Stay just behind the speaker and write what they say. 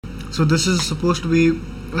So this is supposed to be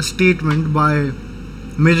a statement by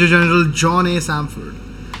Major General John A. Samford.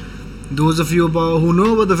 Those of you who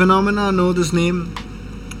know about the phenomena know this name.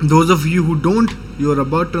 Those of you who don't, you're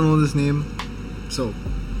about to know this name. So,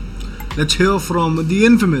 let's hear from the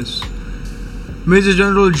infamous Major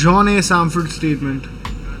General John A. Samford's statement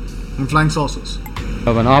on flying saucers.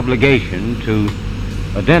 Of an obligation to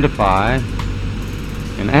identify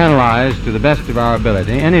and analyze to the best of our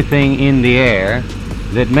ability anything in the air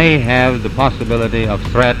that may have the possibility of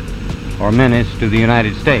threat or menace to the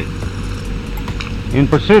United States. In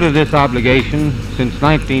pursuit of this obligation, since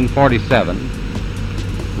 1947,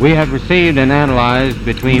 we have received and analyzed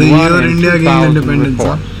between 1 and 2,000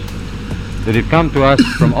 reports that have come to us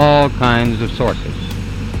from all kinds of sources.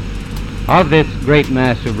 Of this great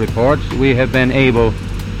mass of reports, we have been able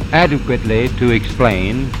adequately to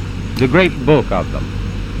explain the great bulk of them,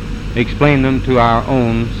 explain them to our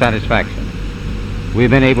own satisfaction. We've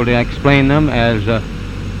been able to explain them as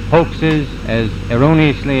hoaxes, as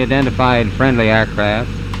erroneously identified friendly aircraft,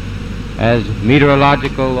 as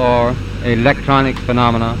meteorological or electronic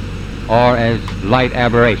phenomena, or as light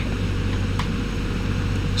aberrations.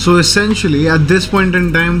 So essentially, at this point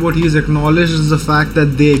in time, what he's acknowledged is the fact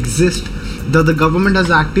that they exist, that the government has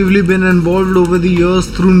actively been involved over the years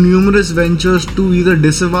through numerous ventures to either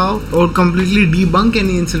disavow or completely debunk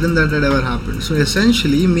any incident that had ever happened. So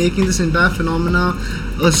essentially, making this entire phenomena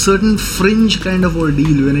a certain fringe kind of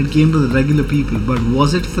ordeal when it came to the regular people. But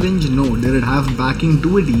was it fringe? No. Did it have backing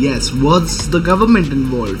to it? Yes. Was the government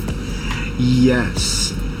involved?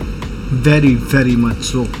 Yes. Very, very much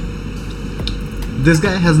so. This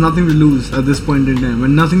guy has nothing to lose at this point in time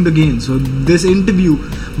and nothing to gain. So this interview,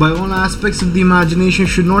 by all aspects of the imagination,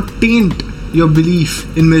 should not taint your belief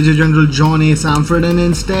in Major General John A. Samford, and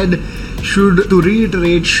instead should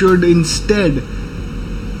instead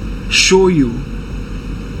show you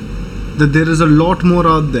that there is a lot more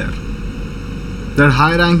out there that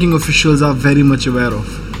high-ranking officials are very much aware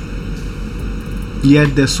of.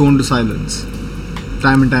 Yet they're sown to silence,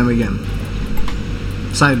 time and time again.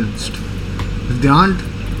 Silenced. If they aren't,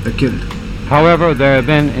 they're killed. However, there have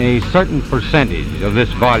been a certain percentage of this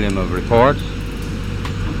volume of reports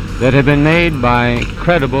that have been made by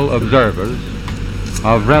credible observers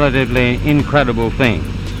of relatively incredible things.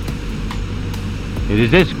 It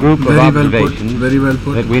is this group of observations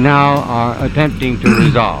that we now are attempting to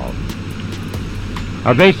resolve.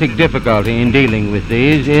 Our basic difficulty in dealing with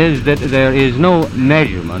these is that there is no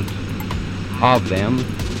measurement of them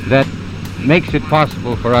that makes it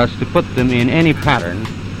possible for us to put them in any pattern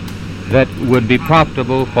that would be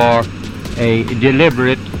profitable for a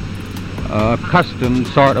deliberate, custom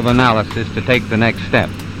sort of analysis to take the next step.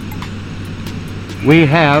 We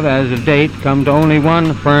have, as of date, come to only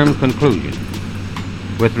one firm conclusion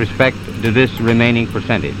with respect to this remaining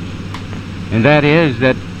percentage, and that is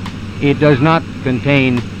that it does not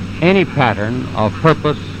contain any pattern of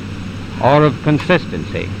purpose or of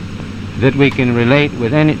consistency that we can relate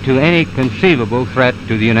with to any conceivable threat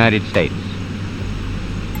to the United States.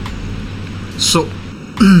 So,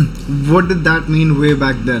 what did that mean way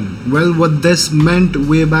back then? Well, what this meant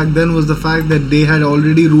way back then was the fact that they had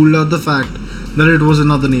already ruled out the fact that it was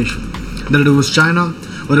another nation, that it was China,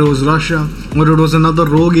 or it was Russia, or it was another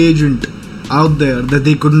rogue agent out there that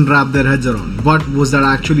they couldn't wrap their heads around. But was that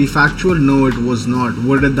actually factual? No, it was not.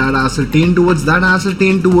 What did that ascertain towards? That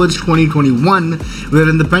ascertained towards 2021,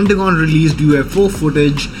 wherein the Pentagon released UFO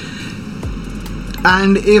footage.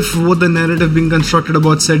 And if what the narrative being constructed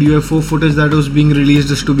about said UFO footage that was being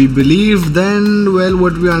released is to be believed, then, well,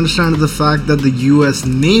 what we understand is the fact that the US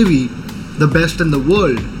Navy, the best in the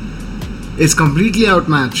world, is completely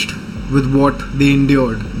outmatched with what they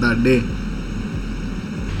endured that day.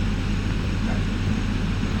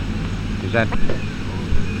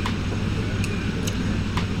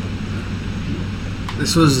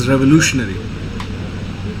 This was revolutionary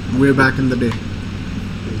way back in the day.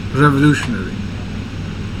 Revolutionary.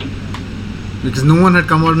 Because no one had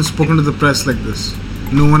come out and spoken to the press like this.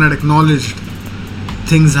 No one had acknowledged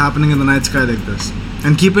things happening in the night sky like this.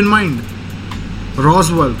 And keep in mind,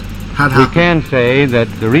 Roswell had happened. We can say that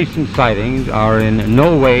the recent sightings are in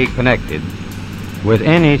no way connected with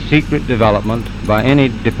any secret development by any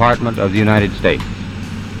department of the United States.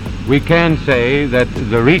 We can say that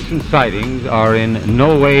the recent sightings are in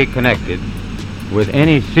no way connected with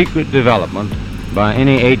any secret development by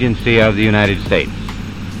any agency of the United States.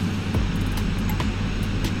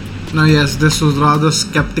 Now yes, this was rather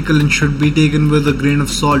skeptical and should be taken with a grain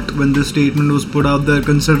of salt when this statement was put out there,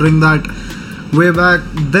 considering that way back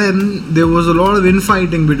then there was a lot of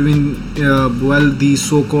infighting between, the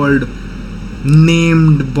so-called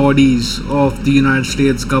named bodies of the United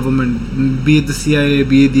States government, be it the CIA,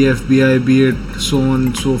 be it the FBI, be it so on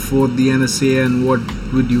and so forth, the NSA, and what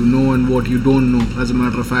would you know and what you don't know. As a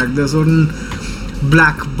matter of fact, there are certain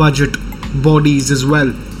black budget bodies as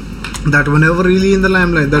well that were never really in the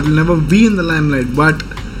limelight, that will never be in the limelight, but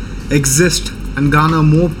exist and garner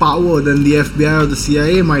more power than the FBI or the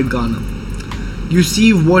CIA might garner. You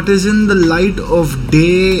see, what is in the light of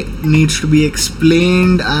day needs to be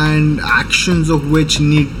explained, and actions of which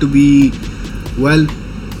need to be, well,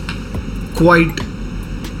 quite,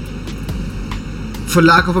 for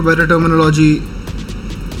lack of a better terminology,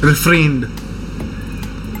 refrained.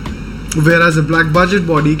 Whereas a black budget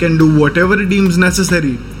body can do whatever it deems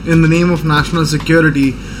necessary in the name of national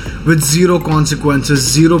security with zero consequences,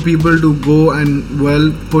 zero people to go and,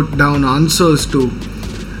 well, put down answers to,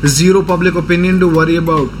 zero public opinion to worry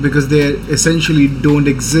about, because they essentially don't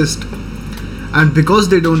exist. And because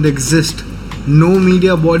they don't exist, no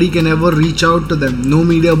media body can ever reach out to them, no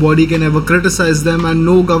media body can ever criticize them, and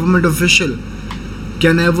no government official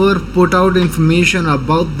can ever put out information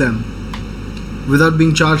about them without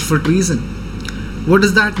being charged for treason. What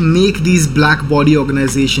does that make these black body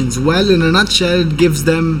organizations? Well, in a nutshell, it gives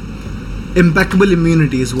them impeccable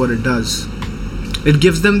immunity is what it does. It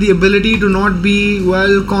gives them the ability to not be,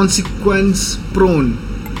 well, consequence prone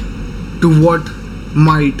to what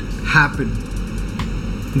might happen.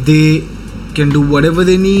 They can do whatever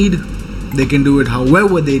they need, they can do it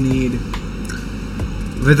however they need.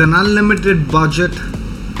 With an unlimited budget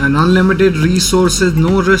and unlimited resources,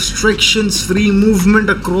 no restrictions, free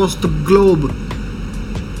movement across the globe,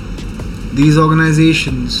 these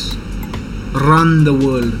organizations run the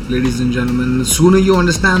world, ladies and gentlemen. The sooner you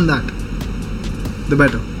understand that, the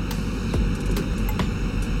better.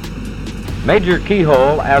 Major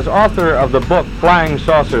Keyhole, as author of the book Flying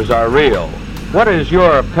Saucers Are Real, what is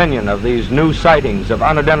your opinion of these new sightings of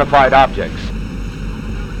unidentified objects?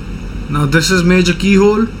 Now, this is Major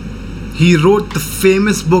Keyhole. He wrote the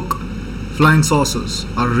famous book Flying Saucers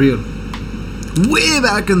Are Real way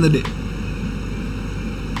back in the day.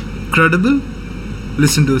 Credible?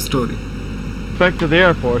 Listen to his story. Respect to the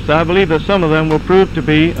Air Force, I believe that some of them will prove to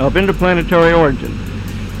be of interplanetary origin.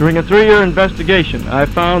 During a 3-year investigation, I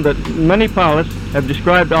found that many pilots have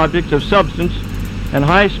described objects of substance and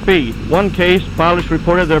high speed. One case, pilots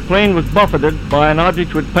reported their plane was buffeted by an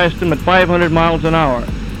object which passed them at 500 miles an hour.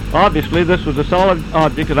 Obviously, this was a solid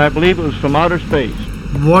object, and I believe it was from outer space.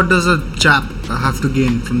 What does a chap have to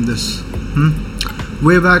gain from this?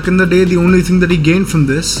 Way back in the day, the only thing that he gained from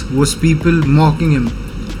this was people mocking him.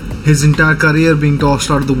 His entire career being tossed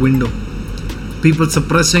out the window. People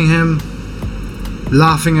suppressing him,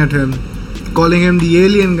 laughing at him, calling him the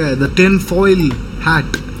alien guy, the tin foil hat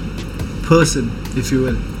person, if you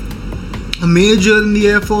will. A major in the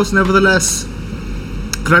Air Force, nevertheless.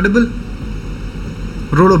 Credible?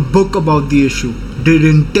 Wrote a book about the issue, did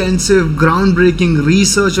intensive, groundbreaking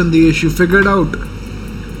research on the issue, figured out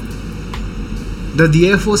that the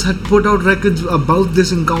Air Force had put out records about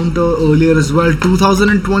this encounter earlier as well,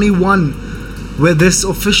 2021, where this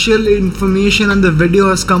official information and the video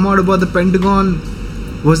has come out about the Pentagon.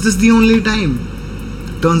 Was this the only time?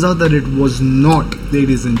 Turns out that it was not,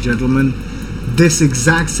 ladies and gentlemen. This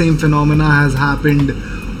exact same phenomena has happened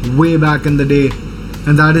way back in the day,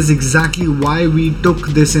 and that is exactly why we took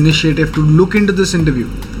this initiative to look into this interview,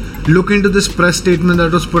 look into this press statement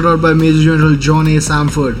that was put out by Major General John A.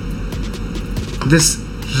 Samford. This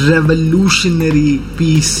revolutionary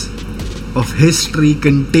piece of history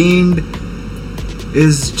contained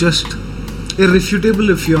is just irrefutable,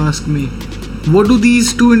 if you ask me. What do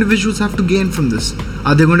these two individuals have to gain from this?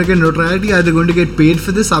 Are they going to get notoriety? Are they going to get paid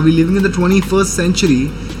for this? Are we living in the 21st century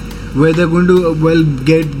where they're going to, well,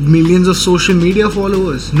 get millions of social media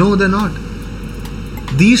followers? No, they're not.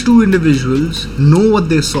 These two individuals know what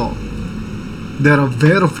they saw. They're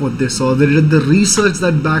aware of what they saw. They did the research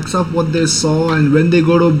that backs up what they saw, and when they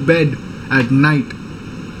go to bed at night,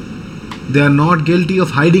 they are not guilty of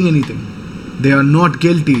hiding anything. They are not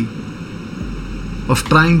guilty of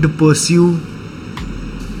trying to pursue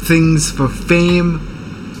things for fame,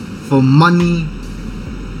 for money,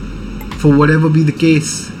 for whatever be the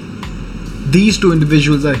case. These two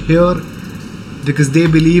individuals are here because they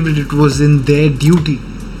believed it was in their duty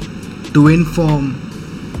to inform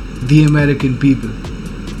the American people,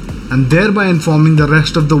 and thereby informing the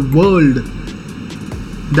rest of the world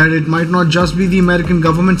that it might not just be the American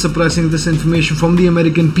government suppressing this information from the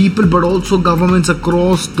American people, but also governments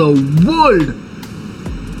across the world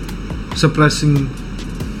suppressing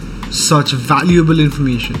such valuable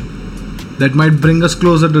information that might bring us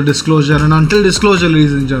closer to disclosure. And until disclosure,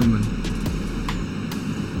 ladies and gentlemen,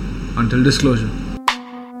 until disclosure.